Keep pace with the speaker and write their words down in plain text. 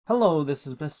Hello, this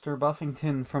is Mr.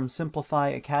 Buffington from Simplify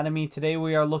Academy. Today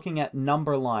we are looking at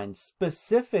number lines.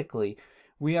 Specifically,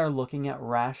 we are looking at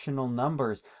rational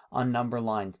numbers on number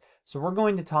lines. So we're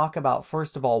going to talk about,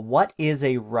 first of all, what is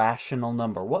a rational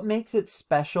number? What makes it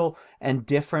special and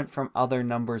different from other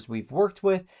numbers we've worked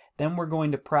with? Then we're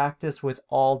going to practice with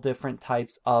all different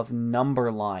types of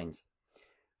number lines.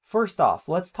 First off,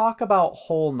 let's talk about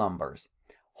whole numbers.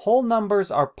 Whole numbers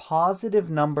are positive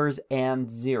numbers and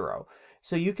zero.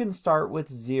 So you can start with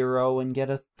 0 and get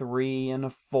a 3 and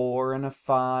a 4 and a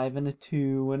 5 and a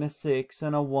 2 and a 6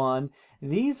 and a 1.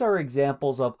 These are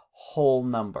examples of whole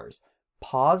numbers,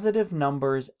 positive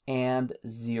numbers and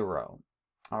 0.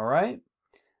 All right?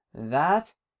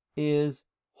 That is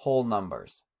whole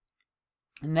numbers.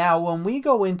 Now, when we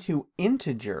go into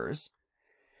integers,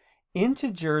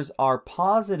 integers are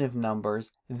positive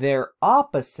numbers, their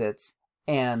opposites,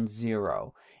 and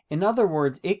 0. In other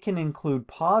words, it can include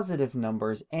positive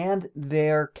numbers and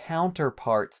their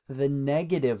counterparts, the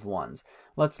negative ones.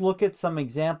 Let's look at some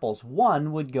examples.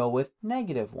 1 would go with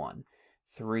 -1.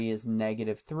 3 is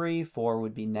 -3. 4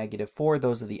 would be -4.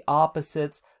 Those are the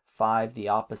opposites. 5, the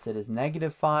opposite is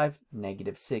 -5.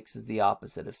 -6 is the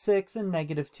opposite of 6. And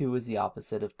 -2 is the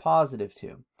opposite of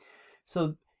 +2.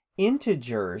 So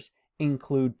integers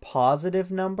include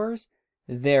positive numbers,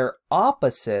 their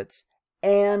opposites,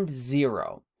 and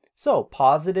 0. So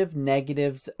positive,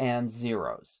 negatives, and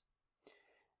zeros.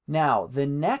 Now, the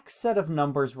next set of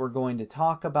numbers we're going to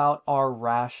talk about are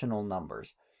rational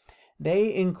numbers.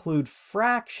 They include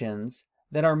fractions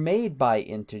that are made by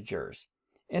integers.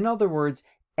 In other words,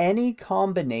 any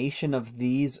combination of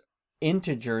these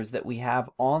integers that we have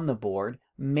on the board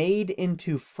made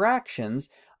into fractions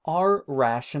are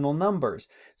rational numbers.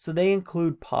 So they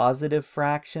include positive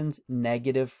fractions,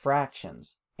 negative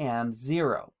fractions, and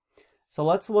 0. So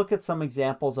let's look at some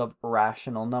examples of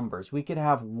rational numbers. We could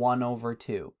have 1 over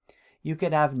 2. You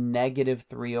could have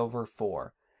 -3 over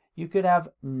 4. You could have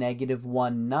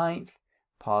 -1/9,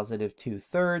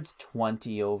 +2/3,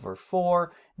 20 over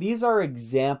 4. These are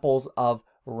examples of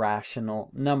rational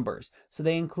numbers. So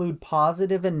they include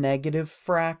positive and negative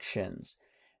fractions,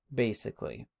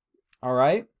 basically. All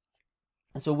right?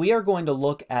 So we are going to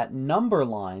look at number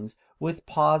lines with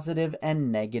positive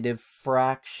and negative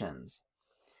fractions,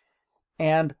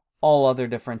 and all other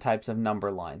different types of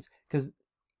number lines, because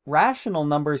rational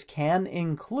numbers can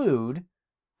include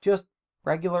just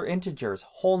regular integers,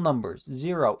 whole numbers,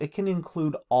 0. It can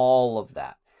include all of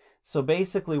that. So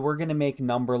basically, we're going to make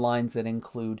number lines that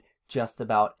include just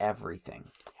about everything.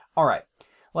 All right,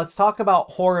 let's talk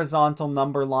about horizontal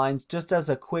number lines. Just as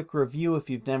a quick review,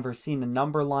 if you've never seen a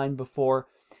number line before,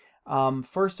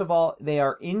 first of all, they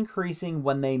are increasing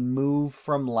when they move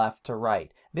from left to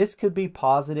right. This could be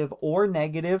positive or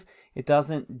negative. It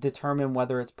doesn't determine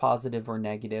whether it's positive or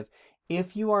negative.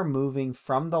 If you are moving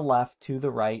from the left to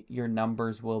the right, your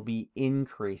numbers will be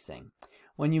increasing.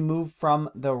 When you move from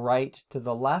the right to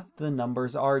the left, the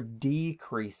numbers are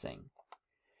decreasing.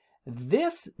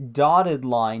 This dotted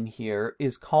line here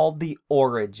is called the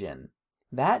origin.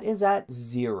 That is at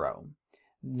 0.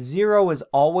 0 is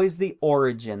always the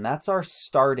origin. That's our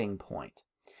starting point.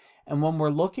 And when we're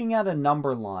looking at a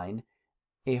number line,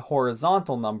 a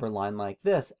horizontal number line like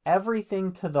this,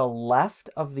 everything to the left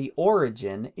of the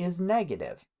origin is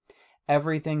negative.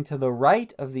 Everything to the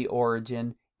right of the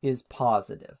origin is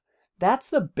positive. That's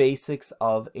the basics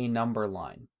of a number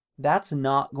line. That's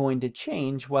not going to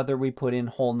change whether we put in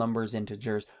whole numbers,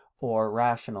 integers, or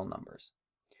rational numbers.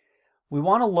 We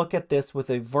want to look at this with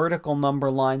a vertical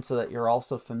number line so that you're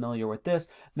also familiar with this.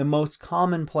 The most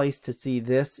common place to see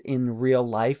this in real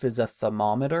life is a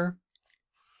thermometer.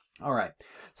 All right,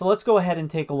 so let's go ahead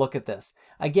and take a look at this.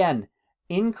 Again,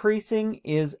 increasing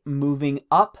is moving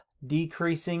up,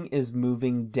 decreasing is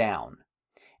moving down.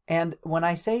 And when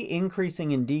I say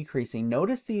increasing and decreasing,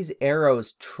 notice these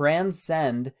arrows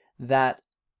transcend that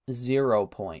 0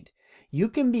 point. You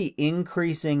can be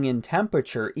increasing in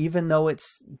temperature even though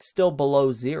it's still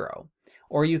below 0.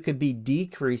 Or you could be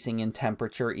decreasing in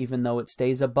temperature even though it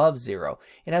stays above 0.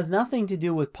 It has nothing to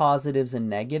do with positives and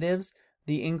negatives,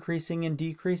 the increasing and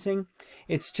decreasing.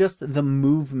 It's just the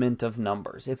movement of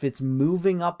numbers. If it's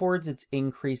moving upwards, it's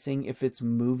increasing. If it's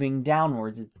moving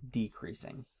downwards, it's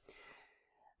decreasing.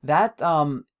 That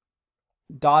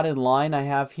dotted line I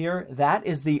have here, that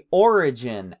is the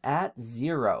origin at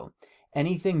 0.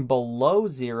 Anything below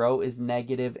 0 is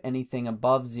negative. Anything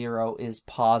above 0 is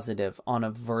positive on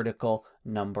a vertical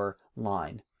number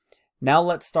line. Now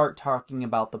let's start talking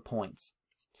about the points.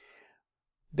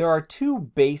 There are two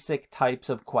basic types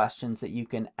of questions that you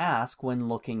can ask when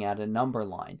looking at a number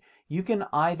line. You can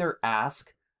either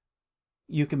ask,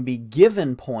 you can be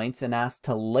given points and asked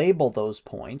to label those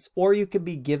points, or you can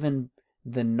be given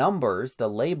the numbers, the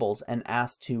labels, and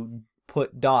asked to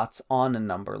put dots on a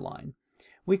number line.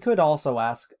 We could also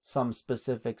ask some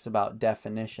specifics about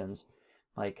definitions,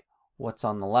 like what's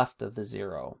on the left of the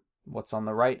 0, what's on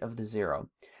the right of the 0.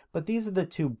 But these are the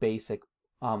two basic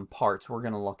parts we're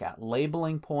going to look at,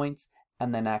 labeling points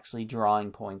and then actually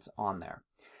drawing points on there.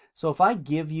 So if I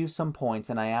give you some points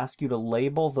and I ask you to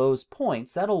label those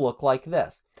points, that'll look like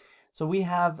this. So we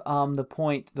have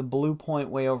the blue point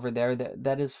way over there,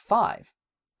 that is 5.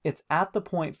 It's at the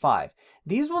point 5.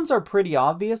 These ones are pretty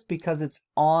obvious because it's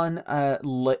on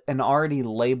an already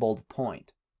labeled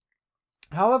point.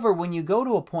 However, when you go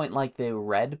to a point like the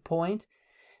red point,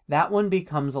 that one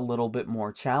becomes a little bit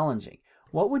more challenging.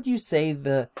 What would you say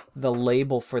the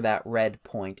label for that red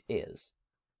point is?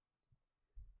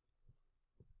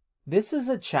 This is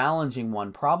a challenging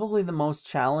one, probably the most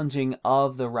challenging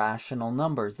of the rational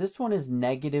numbers. This one is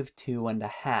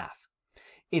 -2.5.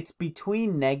 It's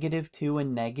between -2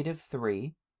 and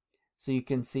 -3, so you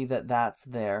can see that that's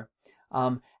there.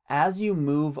 As you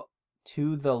move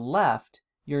to the left,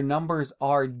 your numbers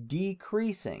are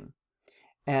decreasing,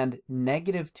 and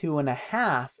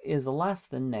 -2.5 is less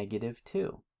than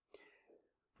 -2.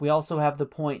 We also have the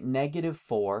point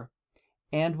 -4,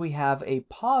 and we have a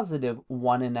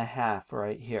 +1.5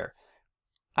 right here.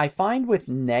 I find with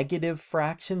negative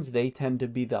fractions, they tend to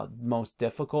be the most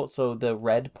difficult. So the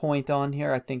red point on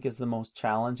here, I think, is the most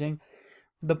challenging.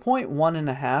 The point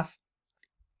 1.5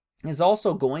 is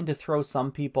also going to throw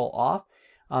some people off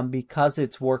because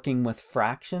it's working with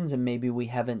fractions, and maybe we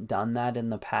haven't done that in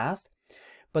the past.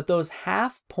 But those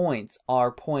half points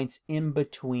are points in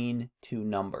between two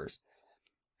numbers.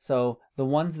 So the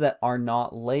ones that are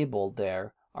not labeled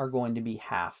there are going to be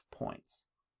half points.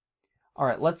 All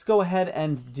right, let's go ahead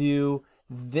and do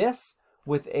this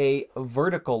with a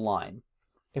vertical line.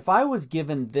 If I was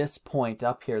given this point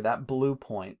up here, that blue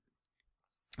point,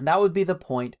 that would be the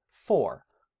point 4,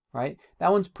 right?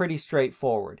 That one's pretty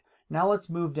straightforward. Now let's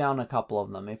move down a couple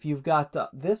of them. If you've got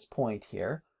this point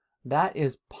here, that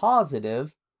is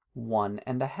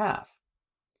 +1.5.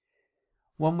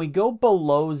 When we go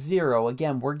below 0,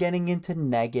 again, we're getting into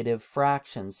negative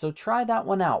fractions. So try that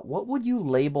one out. What would you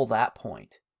label that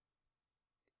point?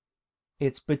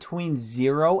 It's between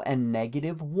 0 and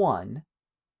 -1.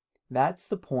 That's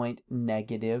the point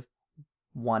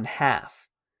 -1/2.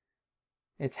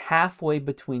 It's halfway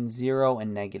between 0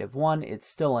 and -1. It's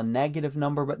still a negative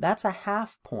number, but that's a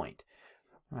half point,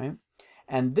 right?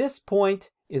 And this point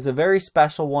is a very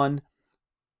special one.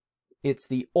 It's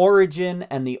the origin,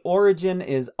 and the origin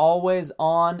is always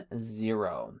on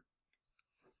 0.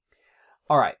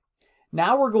 All right,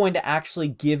 now we're going to actually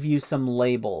give you some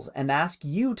labels and ask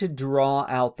you to draw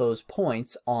out those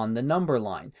points on the number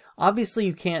line. Obviously,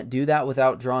 you can't do that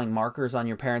without drawing markers on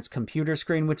your parents' computer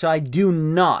screen, which I do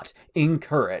not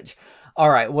encourage.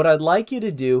 All right, what I'd like you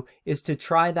to do is to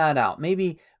try that out.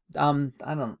 Maybe, I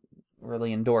don't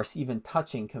really endorse even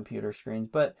touching computer screens,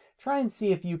 but try and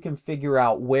see if you can figure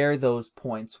out where those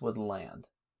points would land.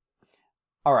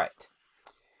 All right,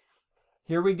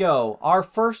 here we go. Our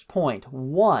first point,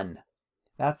 1.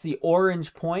 That's the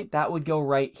orange point. That would go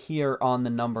right here on the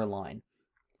number line.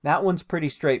 That one's pretty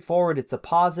straightforward. It's a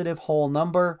positive whole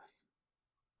number.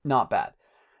 Not bad.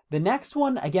 The next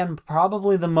one, again,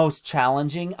 probably the most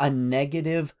challenging, a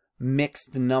negative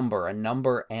mixed number, a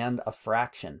number and a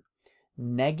fraction.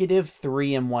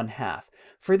 -3.1/2.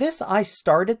 For this, I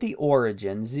start at the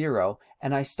origin, 0,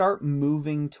 and I start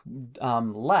moving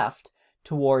left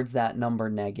towards that number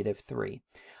 -3.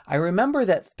 I remember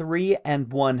that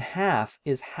 3.1/2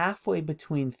 is halfway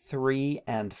between 3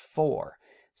 and 4.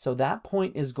 So that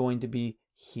point is going to be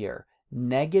here,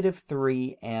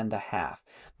 -3.5.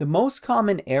 The most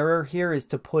common error here is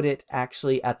to put it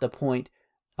actually at the point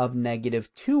of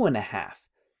 -2.5.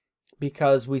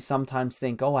 Because we sometimes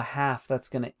think, oh, a half, that's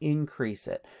going to increase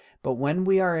it. But when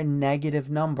we are a negative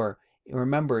number,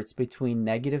 remember it's between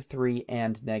 -3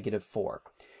 and -4.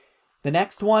 The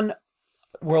next one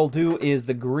we'll do is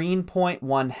the green point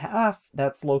 1/2.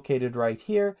 That's located right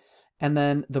here. And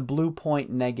then the blue point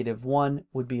 -1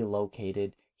 would be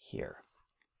located here.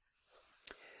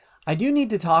 I do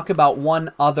need to talk about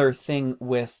one other thing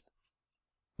with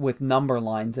number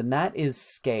lines, and that is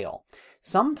scale.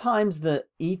 Sometimes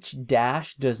each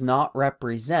dash does not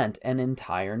represent an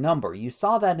entire number. You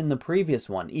saw that in the previous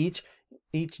one. Each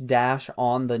dash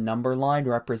on the number line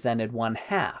represented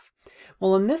 1/2.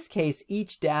 Well, in this case,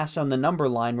 each dash on the number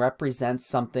line represents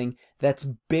something that's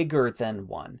bigger than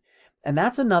 1. And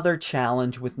that's another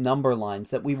challenge with number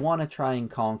lines that we want to try and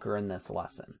conquer in this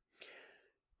lesson.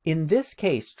 In this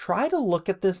case, try to look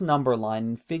at this number line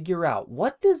and figure out,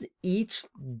 what does each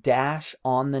dash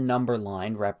on the number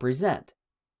line represent?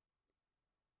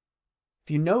 If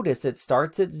you notice, it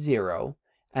starts at 0,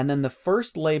 and then the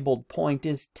first labeled point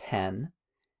is 10,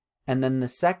 and then the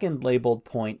second labeled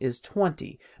point is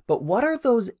 20. But what are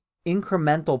those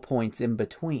incremental points in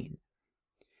between?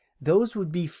 Those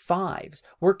would be 5s.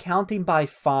 We're counting by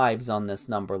 5s on this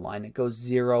number line. It goes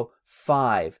 0,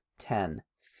 5, 10,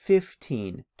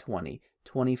 15, 20,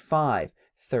 25,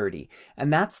 30.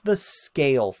 And that's the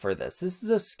scale for this. This is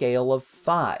a scale of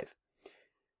 5.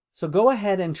 So go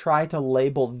ahead and try to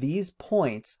label these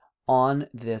points on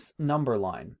this number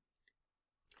line.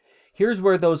 Here's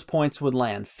where those points would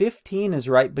land. 15 is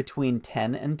right between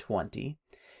 10 and 20.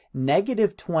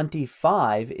 Negative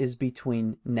 25 is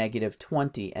between negative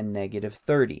 20 and negative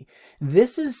 30.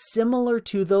 This is similar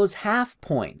to those half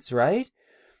points, right?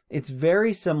 It's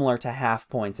very similar to half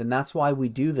points, and that's why we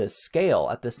do this scale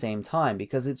at the same time,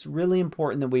 because it's really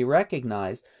important that we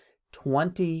recognize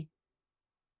 20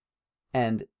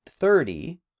 and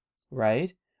 30,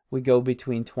 right? We go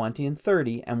between 20 and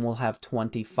 30, and we'll have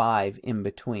 25 in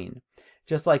between.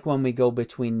 Just like when we go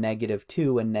between negative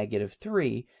 2 and negative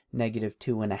 3, negative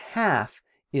 2.5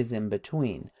 is in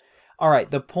between. All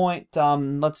right, the point,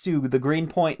 let's do the green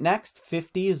point next.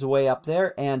 50 is way up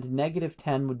there, and negative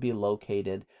 10 would be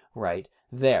located right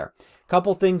there.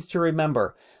 Couple things to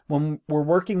remember. When we're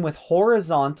working with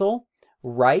horizontal,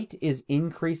 right is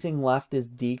increasing, left is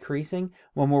decreasing.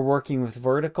 When we're working with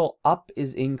vertical, up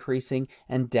is increasing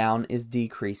and down is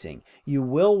decreasing. You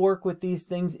will work with these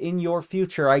things in your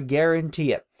future, I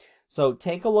guarantee it. So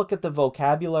take a look at the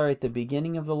vocabulary at the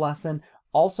beginning of the lesson.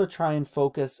 Also try and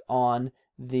focus on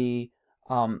the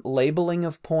labeling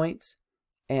of points,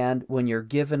 and when you're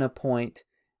given a point,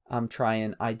 try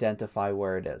and identify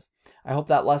where it is. I hope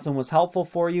that lesson was helpful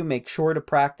for you. Make sure to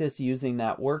practice using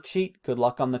that worksheet. Good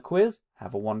luck on the quiz.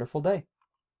 Have a wonderful day.